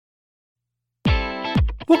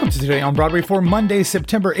to Today on Broadway for Monday,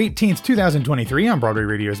 September 18th, 2023. On Broadway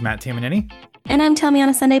Radio's Matt Tamanini. And I'm Tell Me on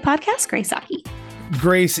a Sunday podcast, Grace Aki.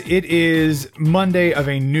 Grace, it is Monday of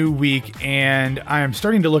a new week, and I am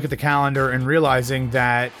starting to look at the calendar and realizing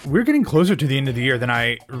that we're getting closer to the end of the year than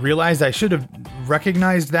I realized. I should have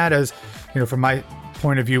recognized that as, from my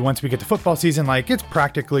point of view, once we get to football season, it's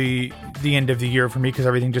practically the end of the year for me because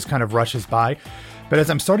everything just kind of rushes by. But as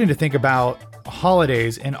I'm starting to think about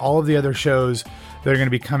holidays and all of the other shows that are going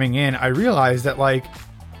to be coming in, I realized that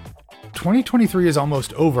 2023 is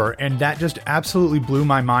almost over, and that just absolutely blew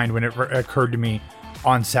my mind when it occurred to me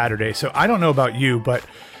on Saturday. So I don't know about you, but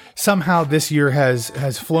somehow this year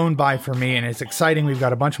has flown by for me, and it's exciting. We've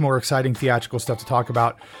got a bunch more exciting theatrical stuff to talk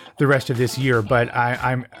about the rest of this year, but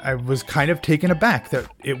I was kind of taken aback that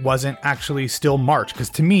it wasn't actually still March, because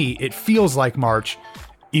to me it feels like March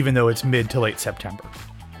even though it's mid to late September.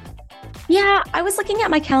 Yeah, I was looking at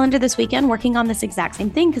my calendar this weekend working on this exact same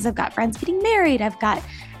thing because I've got friends getting married, I've got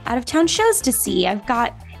out of town shows to see, I've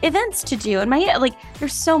got events to do, and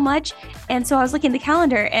there's so much. And so I was looking at the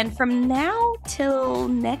calendar, and from now till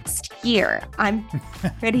next year, I'm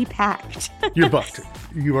pretty packed. You're booked.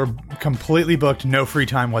 You are completely booked, no free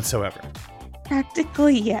time whatsoever.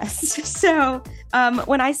 Practically, yes. So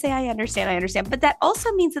when I say I understand. But that also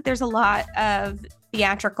means that there's a lot of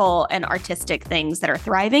theatrical and artistic things that are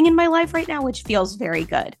thriving in my life right now, which feels very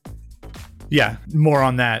good. Yeah, more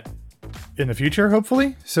on that in the future,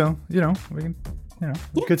 hopefully. So, we can,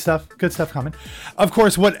 good stuff coming. Of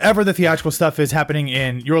course, whatever the theatrical stuff is happening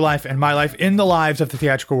in your life and my life, in the lives of the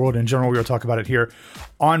theatrical world in general, we'll talk about it here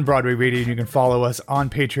on Broadway Radio. You can follow us on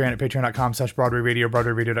Patreon at patreon.com/Broadway Radio,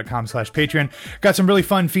 broadwayradio.com/Patreon. Got some really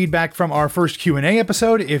fun feedback from our first Q&A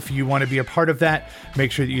episode. If you want to be a part of that,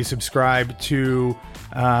 make sure that you subscribe to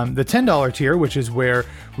the $10 tier, which is where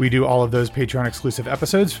we do all of those Patreon exclusive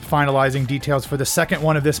episodes. Finalizing details for the second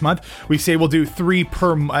one of this month. We say we'll do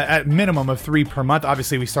at minimum of 3 per month.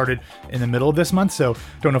 Obviously, we started in the middle of this month, so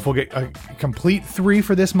don't know if we'll get a complete 3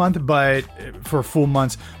 for this month, but for full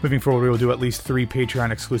months moving forward, we will do at least 3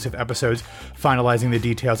 Patreon exclusive episodes, finalizing the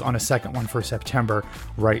details on a second one for September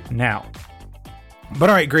right now. But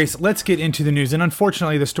all right, Grace, let's get into the news. And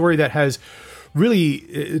unfortunately, the story that has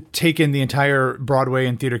really taken the entire Broadway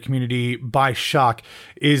and theater community by shock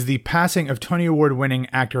is the passing of Tony Award winning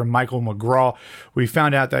actor Michael McGraw. We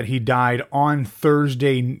found out that he died on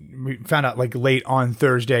Thursday. We found out late on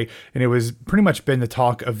Thursday, and it was pretty much been the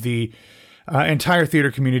talk of the entire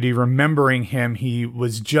theater community remembering him. He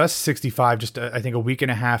was just 65, I think a week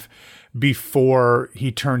and a half before he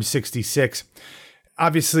turned 66.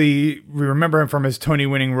 Obviously, we remember him from his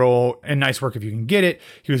Tony-winning role in Nice Work If You Can Get It.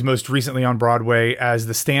 He was most recently on Broadway as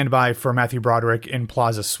the standby for Matthew Broderick in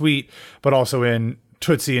Plaza Suite, but also in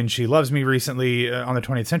Tootsie and She Loves Me recently on the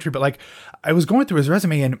 20th Century. But I was going through his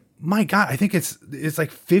resume, and my God, I think it's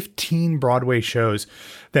 15 Broadway shows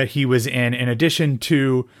that he was in addition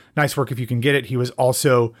to Nice Work If You Can Get It. He was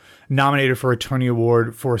also nominated for a Tony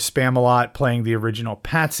Award for Spamalot, playing the original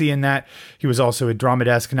Patsy in that. He was also a Drama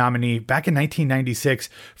Desk nominee back in 1996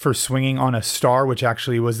 for Swinging on a Star, which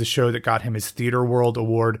actually was the show that got him his Theater World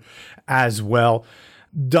Award as well.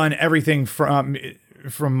 Done everything from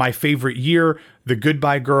My Favorite Year, The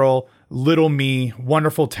Goodbye Girl, Little Me,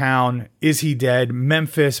 Wonderful Town, Is He Dead,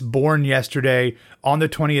 Memphis, Born Yesterday, On the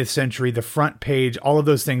 20th Century, The Front Page, all of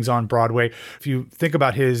those things on Broadway. If you think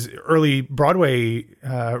about his early Broadway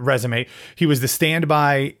resume, he was the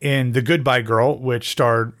standby in The Goodbye Girl, which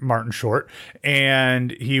starred Martin Short,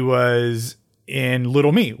 and he was in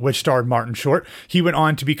Little Me, which starred Martin Short. He went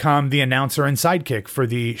on to become the announcer and sidekick for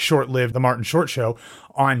the short-lived The Martin Short Show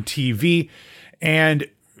on TV. And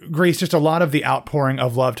Grace, just a lot of the outpouring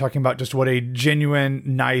of love, talking about just what a genuine,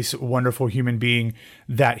 nice, wonderful human being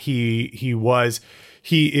that he was.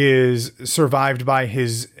 He is survived by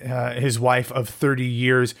his wife of 30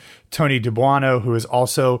 years, Tony DeBuono, who is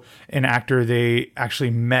also an actor. They actually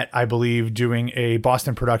met, I believe, doing a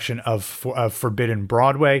Boston production of Forbidden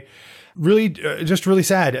Broadway. Really, just really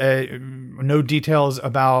sad. No details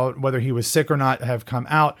about whether he was sick or not have come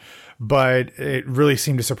out, but it really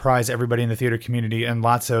seemed to surprise everybody in the theater community, and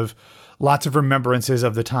lots of remembrances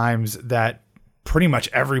of the times that pretty much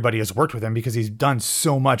everybody has worked with him, because he's done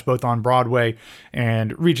so much both on Broadway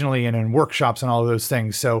and regionally and in workshops and all of those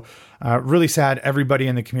things. So really sad. Everybody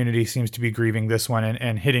in the community seems to be grieving this one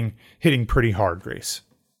and hitting pretty hard, Grace.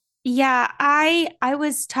 Yeah, I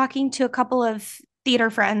was talking to a couple of theater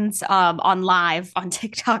friends on live on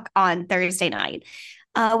TikTok on Thursday night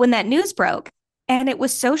when that news broke. And it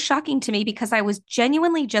was so shocking to me because I was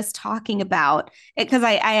genuinely just talking about it, because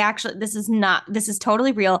I actually, this is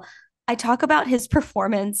totally real. I talk about his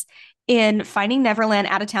performance in Finding Neverland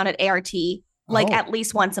Out of Town at ART like Oh. at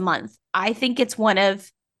least once a month. I think it's one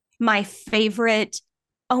of my favorite.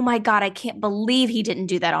 Oh my God, I can't believe he didn't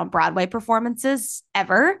do that on Broadway performances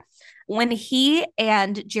ever. When he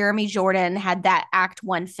and Jeremy Jordan had that Act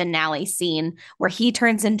One finale scene where he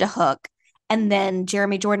turns into Hook, and then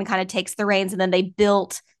Jeremy Jordan kind of takes the reins, and then they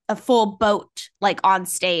built a full boat like on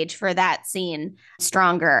stage for that scene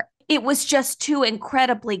stronger. It was just two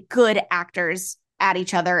incredibly good actors at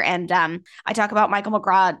each other. And I talk about Michael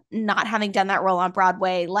McGraw not having done that role on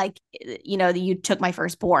Broadway, like, you know, you took my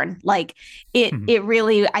firstborn. Like it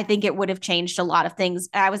really, I think it would have changed a lot of things.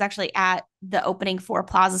 I was actually at the opening for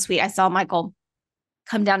Plaza Suite. I saw Michael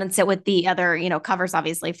come down and sit with the other, you know, covers,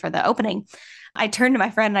 obviously, for the opening. I turned to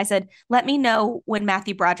my friend and I said, let me know when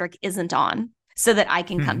Matthew Broderick isn't on so that I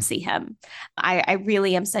can come see him. I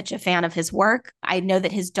really am such a fan of his work. I know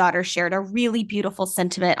that his daughter shared a really beautiful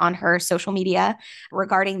sentiment on her social media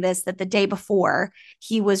regarding this, that the day before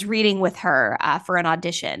he was reading with her for an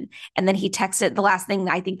audition. And then he texted, the last thing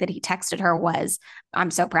I think that he texted her was,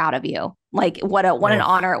 I'm so proud of you. Like what an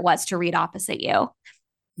honor it was to read opposite you.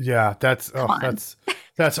 Yeah, that's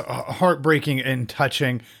heartbreaking and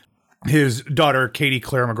touching. His daughter, Katie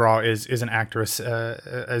Claire McGraw, is an actress,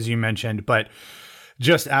 as you mentioned, but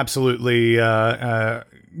just absolutely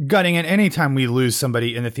gutting. And anytime we lose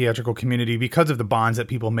somebody in the theatrical community because of the bonds that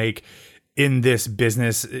people make in this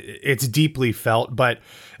business, it's deeply felt. But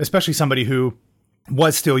especially somebody who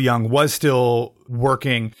was still young, was still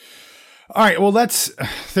working. All right, well, this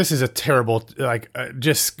is a terrible,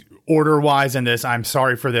 just order-wise in this. I'm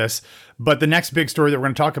sorry for this. But the next big story that we're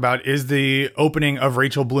going to talk about is the opening of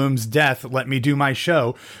Rachel Bloom's Death, Let Me Do My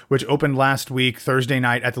Show, which opened last week, Thursday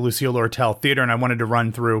night at the Lucille Lortel Theater. And I wanted to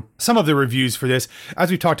run through some of the reviews for this.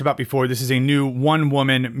 As we talked about before, this is a new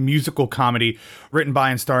one-woman musical comedy written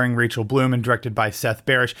by and starring Rachel Bloom and directed by Seth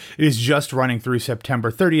Barish. It is just running through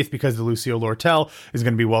September 30th because the Lucille Lortel is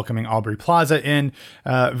going to be welcoming Aubrey Plaza in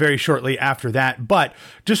very shortly after that. But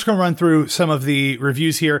just going to run through some of the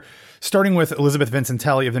reviews here, starting with Elizabeth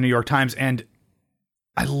Vincentelli of the New York Times. And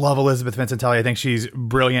I love Elizabeth Vincentelli. I think she's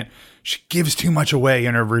brilliant. She gives too much away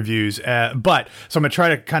in her reviews. So I'm going to try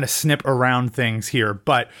to kind of snip around things here.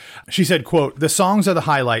 But she said, quote, "The songs are the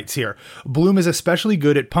highlights here. Bloom is especially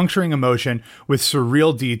good at puncturing emotion with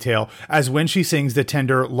surreal detail, as when she sings the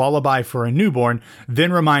tender lullaby for a newborn,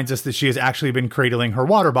 then reminds us that she has actually been cradling her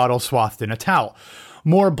water bottle swathed in a towel.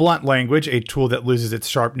 More blunt language, a tool that loses its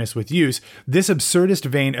sharpness with use, this absurdist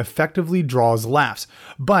vein effectively draws laughs,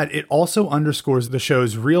 but it also underscores the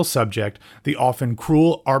show's real subject, the often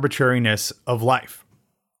cruel arbitrariness of life."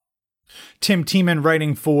 Tim Tiemann,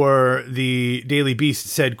 writing for the Daily Beast,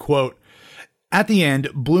 said, quote, "At the end,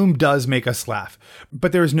 Bloom does make us laugh,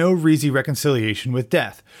 but there is no easy reconciliation with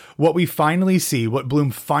death. What we finally see, what Bloom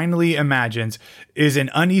finally imagines, is an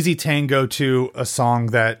uneasy tango to a song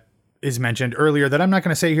that is mentioned earlier that I'm not going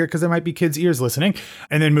to say here because there might be kids' ears listening,"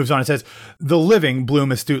 and then moves on and says, "The living,"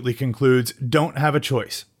 Bloom astutely concludes, "don't have a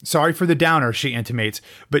choice. Sorry for the downer," she intimates,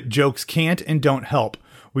 "but jokes can't and don't help.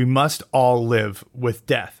 We must all live with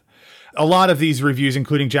death." A lot of these reviews,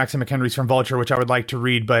 including Jackson McHenry's from Vulture, which I would like to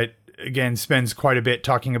read, but again, spends quite a bit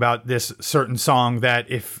talking about this certain song that,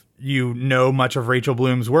 if you know much of Rachel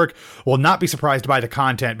Bloom's work, will not be surprised by the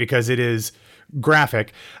content because it is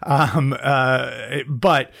graphic.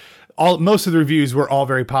 But most of the reviews were all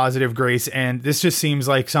very positive, Grace, and this just seems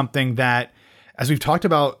like something that, as we've talked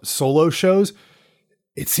about solo shows,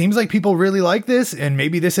 it seems like people really like this, and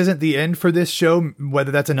maybe this isn't the end for this show,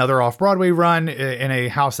 whether that's another off-Broadway run in a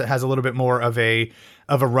house that has a little bit more of a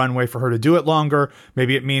runway for her to do it longer.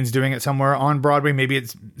 Maybe it means doing it somewhere on Broadway. Maybe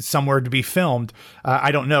it's somewhere to be filmed.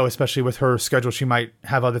 I don't know, especially with her schedule. She might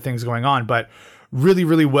have other things going on, but really,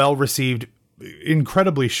 really well received.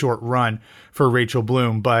 Incredibly short run for Rachel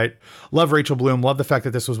Bloom, but love Rachel Bloom. Love the fact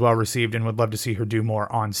that this was well received, and would love to see her do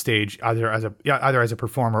more on stage, either as a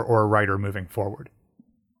performer or a writer moving forward.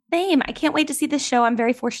 Same. I can't wait to see this show. I'm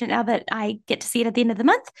very fortunate now that I get to see it at the end of the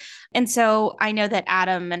month. And so I know that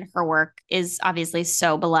Adam and her work is obviously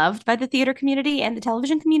so beloved by the theater community and the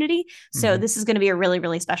television community. So this is going to be a really,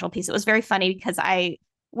 really special piece. It was very funny because I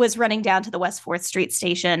was running down to the West 4th Street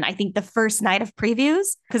station, I think the first night of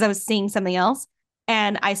previews, because I was seeing something else.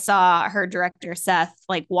 And I saw her director, Seth,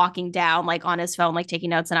 like walking down, like on his phone, like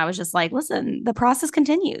taking notes. And I was just like, listen, the process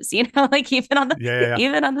continues, you know, like even on the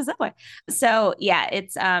even on the subway. So yeah,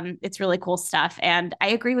 it's really cool stuff. And I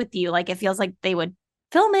agree with you. Like, it feels like they would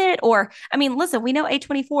film it, or, I mean, listen, we know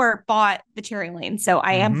A24 bought the Cherry Lane. So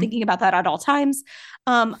I am thinking about that at all times.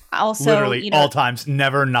 Also, literally all times,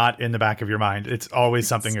 never not in the back of your mind. It's always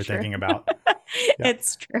something you're thinking about. Yeah.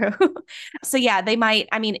 It's true. So yeah, they might,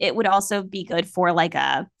 I mean, it would also be good for like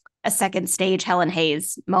a second stage Helen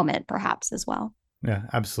Hayes moment, perhaps as well. Yeah,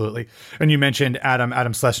 absolutely. And you mentioned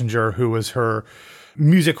Adam Schlesinger, who was her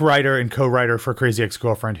music writer and co-writer for Crazy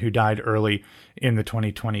Ex-Girlfriend, who died early in the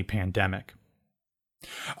 2020 pandemic.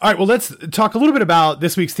 All right, well, let's talk a little bit about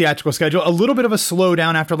this week's theatrical schedule. A little bit of a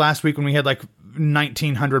slowdown after last week when we had like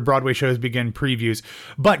 1,900 Broadway shows begin previews.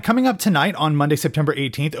 But coming up tonight on Monday, September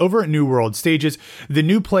 18th, over at New World Stages, the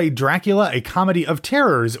new play Dracula, a Comedy of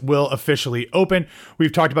Terrors, will officially open.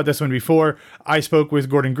 We've talked about this one before. I spoke with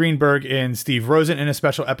Gordon Greenberg and Steve Rosen in a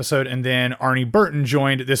special episode, and then Arnie Burton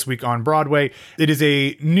joined this week on Broadway. It is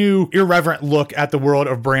a new, irreverent look at the world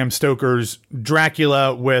of Bram Stoker's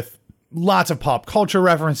Dracula with lots of pop culture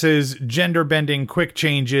references, gender bending, quick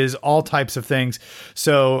changes, all types of things.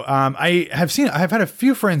 So I've had a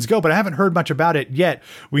few friends go, but I haven't heard much about it yet.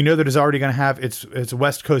 We know that it's already going to have its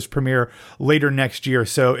West Coast premiere later next year.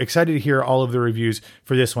 So excited to hear all of the reviews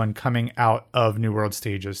for this one coming out of New World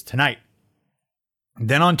Stages tonight.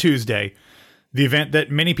 Then on Tuesday, the event that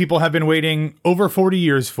many people have been waiting over 40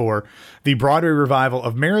 years for, the Broadway revival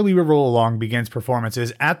of Merrily We Roll Along begins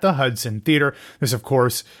performances at the Hudson Theater. This, of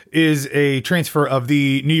course, is a transfer of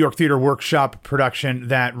the New York Theater Workshop production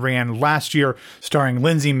that ran last year, starring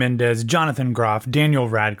Lindsay Mendez, Jonathan Groff, Daniel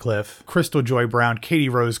Radcliffe, Crystal Joy Brown, Katie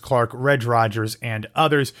Rose Clark, Reg Rogers, and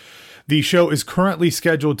others. The show is currently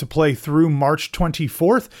scheduled to play through March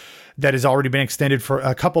 24th. That has already been extended for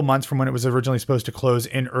a couple months from when it was originally supposed to close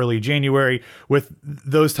in early January. With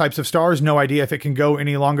those types of stars, no idea if it can go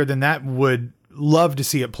any longer than that. Would love to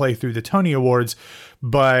see it play through the Tony Awards,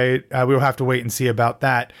 but we'll have to wait and see about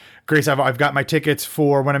that. Grace, I've got my tickets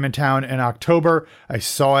for when I'm in town in October. I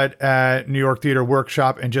saw it at New York Theater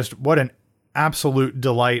Workshop, and just what an absolute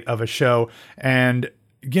delight of a show. And,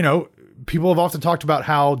 you know, people have often talked about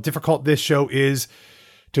how difficult this show is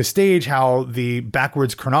to stage, how the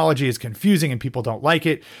backwards chronology is confusing and people don't like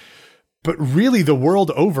it. But really the world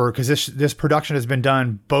over, because this production has been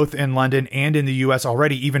done both in London and in the US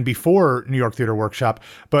already, even before New York Theater Workshop.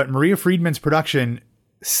 But Maria Friedman's production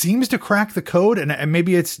seems to crack the code, and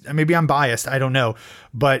maybe I'm biased, I don't know,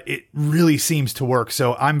 but it really seems to work.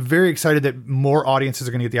 So I'm very excited that more audiences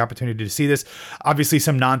are going to get the opportunity to see this. Obviously,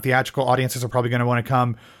 some non-theatrical audiences are probably going to want to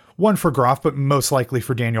come, one for Groff, but most likely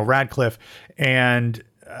for Daniel Radcliffe. And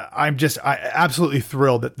I'm absolutely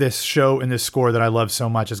thrilled that this show and this score that I love so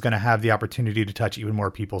much is going to have the opportunity to touch even more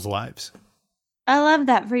people's lives. I love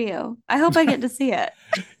that for you. I hope I get to see it.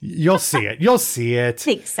 You'll see it. You'll see it. I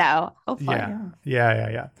think so. Hopefully.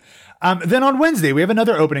 Yeah. Then on Wednesday, we have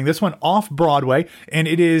another opening, this one off Broadway, and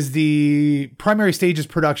it is the primary stages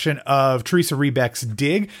production of Teresa Rebeck's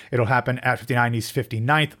Dig. It'll happen at 59 East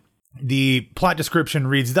 59th. The plot description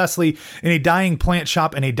reads thusly: in a dying plant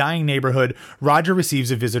shop in a dying neighborhood, Roger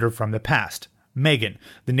receives a visitor from the past. Megan,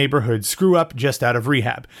 the neighborhood screw up just out of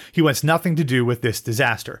rehab. He wants nothing to do with this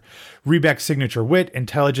disaster. Rebeck's signature wit,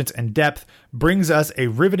 intelligence, and depth brings us a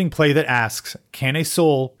riveting play that asks, can a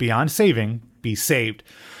soul beyond saving be saved?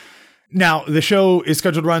 Now, the show is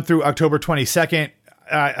scheduled to run through October 22nd.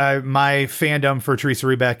 My fandom for Teresa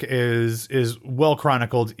Rebeck is well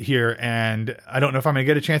chronicled here, and I don't know if I'm going to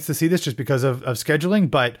get a chance to see this just because of scheduling,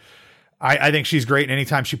 but I think she's great. And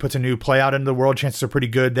anytime she puts a new play out into the world, chances are pretty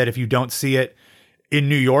good that if you don't see it in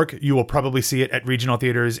New York, you will probably see it at regional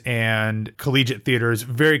theaters and collegiate theaters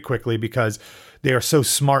very quickly, because they are so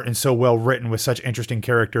smart and so well written with such interesting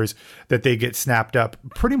characters that they get snapped up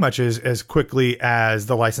pretty much as quickly as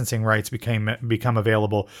the licensing rights become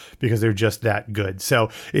available, because they're just that good. So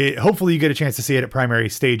hopefully you get a chance to see it at primary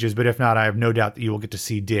stages, but if not, I have no doubt that you will get to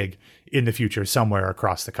see Dig in the future somewhere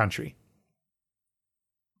across the country.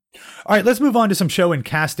 All right, let's move on to some show and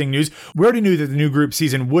casting news. We already knew that the new group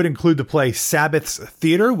season would include the play Sabbath's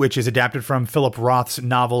Theater, which is adapted from Philip Roth's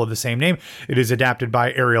novel of the same name. It is adapted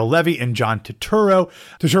by Ariel Levy and John Turturro.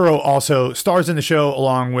 Turturro also stars in the show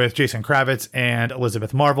along with Jason Kravitz and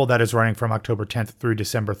Elizabeth Marvel. That is running from October 10th through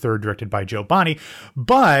December 3rd, directed by Joe Bonney.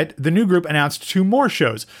 But the new group announced two more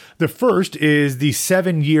shows. The first is the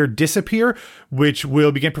 7-Year Disappear, which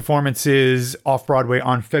will begin performances off Broadway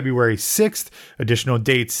on February 6th. Additional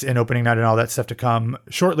dates and opening night and all that stuff to come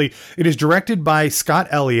shortly. It is directed by Scott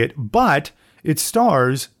Elliott, but it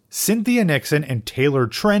stars Cynthia Nixon and Taylor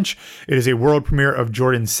Trench. It is a world premiere of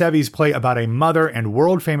Jordan Sevy's play about a mother and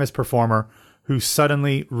world-famous performer who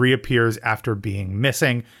suddenly reappears after being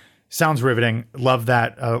missing. Sounds riveting. Love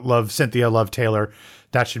that. Love Cynthia. Love Taylor.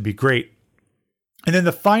 That should be great. And then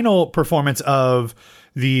the final performance of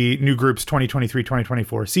The new group's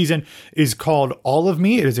 2023-2024 season is called All of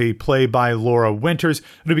Me. It is a play by Laura Winters.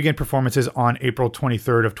 It'll begin performances on April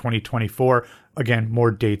 23rd of 2024. Again,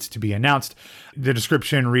 more dates to be announced. The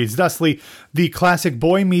description reads thusly: the classic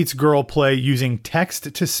boy meets girl play using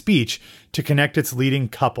text to speech to connect its leading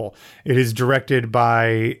couple. It is directed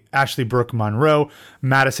by Ashley Brooke Monroe,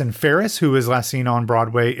 Madison Ferris, who was last seen on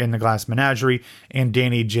Broadway in The Glass Menagerie, and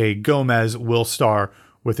Danny J. Gomez will star,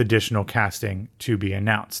 with additional casting to be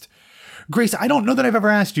announced. Grace, I don't know that I've ever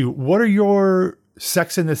asked you, what are your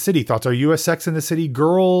Sex and the City thoughts? Are you a Sex and the City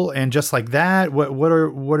girl? And just like that, what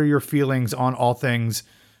are your feelings on all things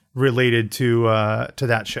related to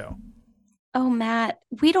that show? Oh, Matt,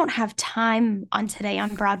 we don't have time on Today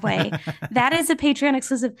on Broadway. That is a Patreon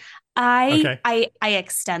exclusive. I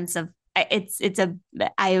extensive. I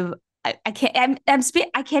can't.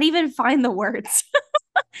 I can't even find the words.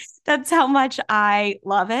 That's how much I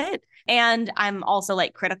love it. And I'm also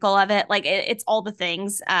like critical of it. Like it's all the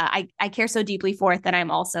things. I care so deeply for it that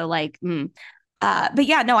I'm also like, but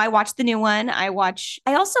yeah, no, I watched the new one. I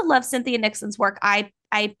also love Cynthia Nixon's work. I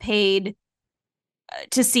paid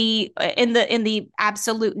to see in the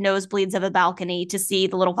absolute nosebleeds of a balcony to see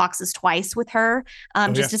The Little Foxes twice with her,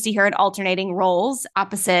 to see her in alternating roles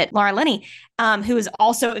opposite Laura Linney, who is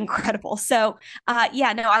also incredible. So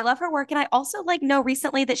I love her work. And I also know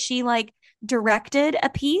recently that she directed a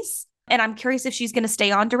piece, and I'm curious if she's going to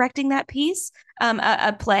stay on directing that piece,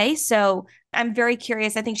 a play. So I'm very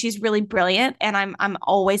curious. I think she's really brilliant, and I'm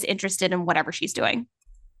always interested in whatever she's doing.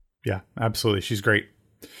 Yeah, absolutely. She's great.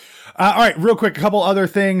 All right, real quick, a couple other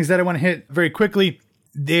things that I want to hit very quickly.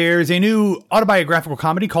 There's a new autobiographical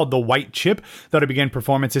comedy called The White Chip that'll begin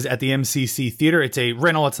performances at the MCC Theater. It's a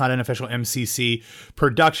rental. It's not an official MCC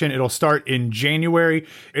production. It'll start in January.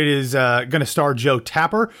 It is going to star Joe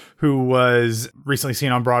Tapper, who was recently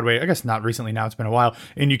seen on Broadway. I guess not recently now. It's been a while.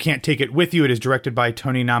 And You Can't Take It With You. It is directed by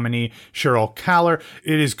Tony nominee Cheryl Kaller.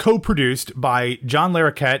 It is co-produced by John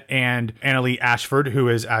Larroquette and Annalee Ashford, who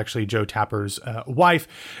is actually Joe Tapper's wife,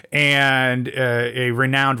 and a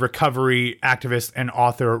renowned recovery activist and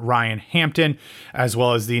author Ryan Hampton, as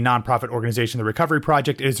well as the nonprofit organization The Recovery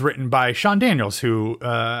Project. It is written by Sean Daniels, who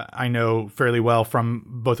I know fairly well from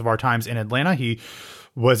both of our times in Atlanta. He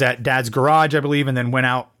was at Dad's Garage, I believe, and then went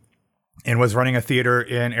out and was running a theater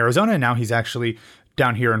in Arizona. And now he's actually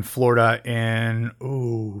down here in Florida in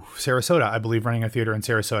Sarasota, I believe, running a theater in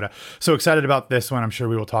Sarasota. So excited about this one. I'm sure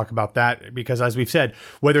we will talk about that because, as we've said,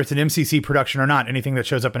 whether it's an MCC production or not, anything that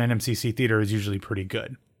shows up in an MCC theater is usually pretty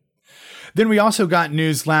good. Then we also got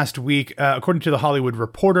news last week, according to The Hollywood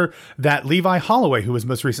Reporter, that Levi Holloway, who was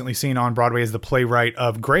most recently seen on Broadway as the playwright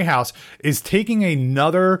of Grey House, is taking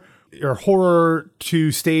another horror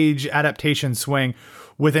to stage adaptation swing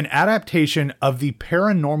with an adaptation of the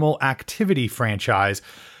Paranormal Activity franchise.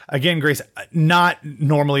 Again, Grace, not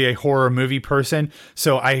normally a horror movie person,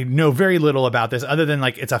 so I know very little about this other than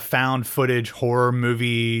it's a found footage horror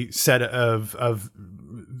movie set of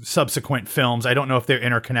subsequent films. I don't know if they're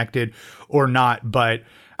interconnected or not, but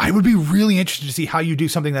I would be really interested to see how you do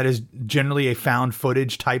something that is generally a found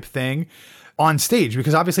footage type thing on stage,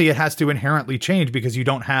 because obviously it has to inherently change because you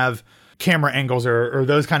don't have camera angles or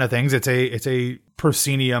those kind of things. It's a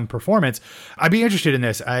proscenium performance. I'd be interested in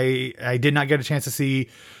this. I did not get a chance to see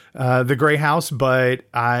the Grey House, but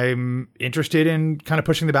I'm interested in kind of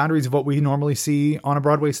pushing the boundaries of what we normally see on a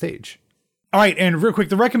Broadway stage. All right, and real quick,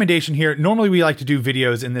 the recommendation here, normally we like to do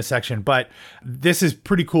videos in this section, but this is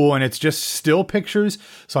pretty cool, and it's just still pictures,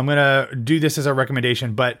 so I'm going to do this as a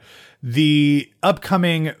recommendation. But the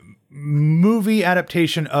upcoming movie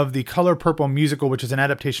adaptation of the Color Purple musical, which is an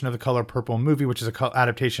adaptation of the Color Purple movie, which is an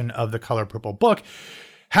adaptation of the Color Purple book,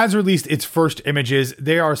 has released its first images.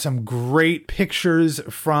 There are some great pictures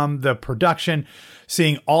from the production,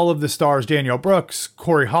 seeing all of the stars: Danielle Brooks,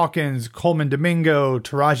 Corey Hawkins, Coleman Domingo,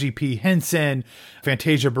 Taraji P. Henson,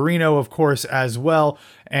 Fantasia Barrino, of course, as well,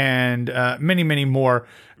 and many, many more.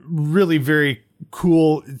 Really very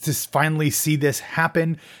cool to finally see this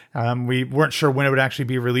happen. We weren't sure when it would actually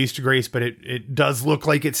be released, Grace, but it does look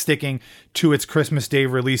like it's sticking to its Christmas Day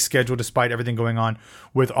release schedule despite everything going on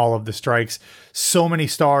with all of the strikes. So many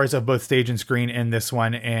stars of both stage and screen in this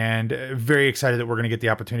one, and very excited that we're going to get the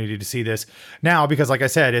opportunity to see this now because, like I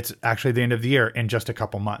said, it's actually the end of the year in just a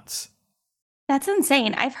couple months. That's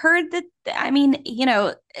insane. I've heard that,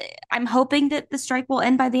 I'm hoping that the strike will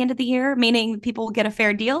end by the end of the year, meaning people will get a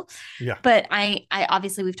fair deal. Yeah. But I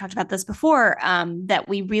obviously, we've talked about this before, that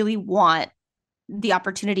we really want the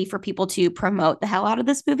opportunity for people to promote the hell out of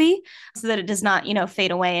this movie so that it does not,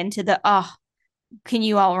 fade away into the, can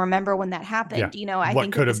you all remember when that happened? Yeah. I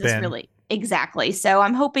think this is really, Exactly. So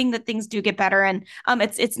I'm hoping that things do get better. And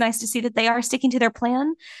it's nice to see that they are sticking to their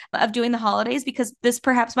plan of doing the holidays, because this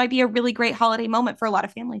perhaps might be a really great holiday moment for a lot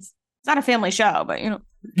of families. It's not a family show, but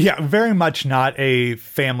Yeah, very much not a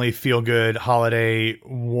family feel good holiday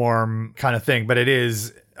warm kind of thing, but it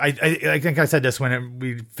is. I think I said this when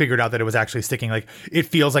we figured out that it was actually sticking. Like, it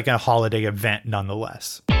feels like a holiday event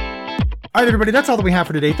nonetheless. All right, everybody, that's all that we have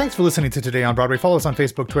for today. Thanks for listening to Today on Broadway. Follow us on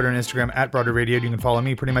Facebook, Twitter, and Instagram at Broadway Radio. You can follow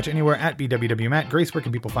me pretty much anywhere at BWWMatt. Grace, where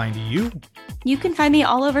can people find you? You can find me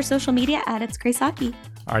all over social media at It's Grace Hockey.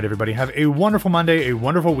 All right, everybody, have a wonderful Monday, a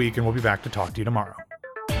wonderful week, and we'll be back to talk to you tomorrow.